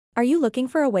Are you looking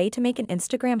for a way to make an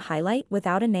Instagram highlight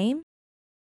without a name?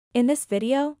 In this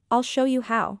video, I'll show you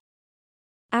how.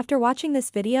 After watching this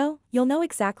video, you'll know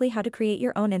exactly how to create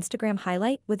your own Instagram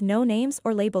highlight with no names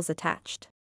or labels attached.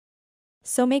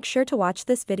 So make sure to watch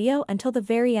this video until the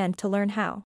very end to learn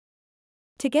how.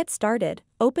 To get started,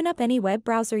 open up any web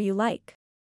browser you like.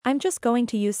 I'm just going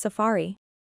to use Safari.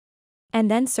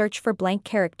 And then search for blank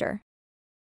character.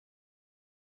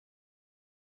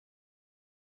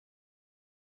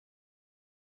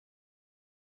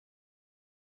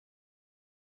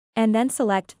 And then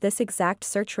select this exact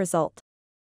search result.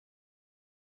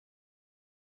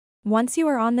 Once you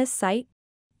are on this site,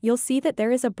 you'll see that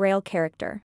there is a Braille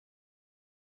character.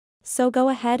 So go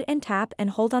ahead and tap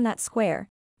and hold on that square,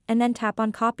 and then tap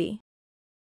on copy.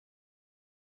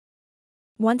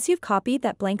 Once you've copied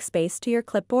that blank space to your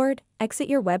clipboard, exit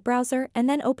your web browser and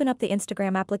then open up the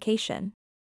Instagram application.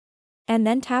 And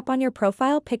then tap on your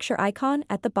profile picture icon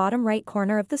at the bottom right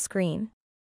corner of the screen.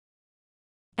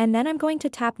 And then I'm going to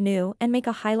tap New and make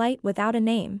a highlight without a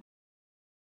name.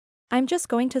 I'm just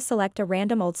going to select a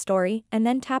random old story and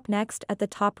then tap Next at the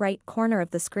top right corner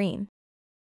of the screen.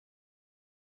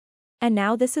 And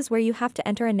now this is where you have to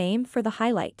enter a name for the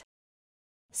highlight.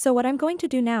 So what I'm going to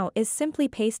do now is simply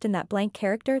paste in that blank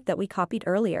character that we copied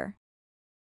earlier.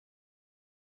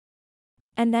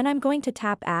 And then I'm going to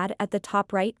tap Add at the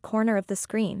top right corner of the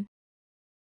screen.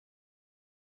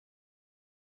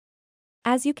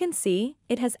 As you can see,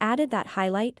 it has added that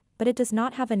highlight, but it does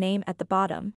not have a name at the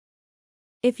bottom.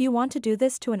 If you want to do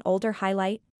this to an older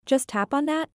highlight, just tap on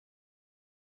that,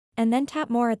 and then tap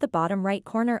More at the bottom right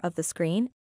corner of the screen,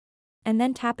 and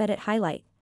then tap Edit Highlight.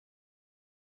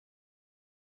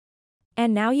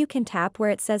 And now you can tap where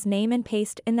it says name and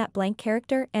paste in that blank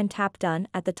character and tap Done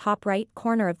at the top right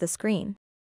corner of the screen.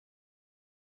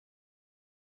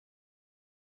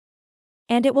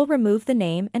 And it will remove the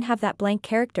name and have that blank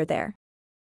character there.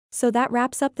 So that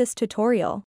wraps up this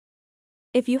tutorial.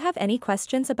 If you have any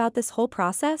questions about this whole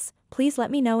process, please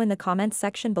let me know in the comments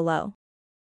section below.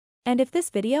 And if this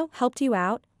video helped you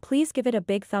out, please give it a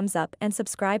big thumbs up and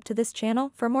subscribe to this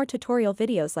channel for more tutorial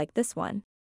videos like this one.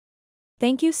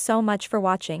 Thank you so much for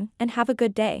watching and have a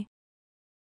good day.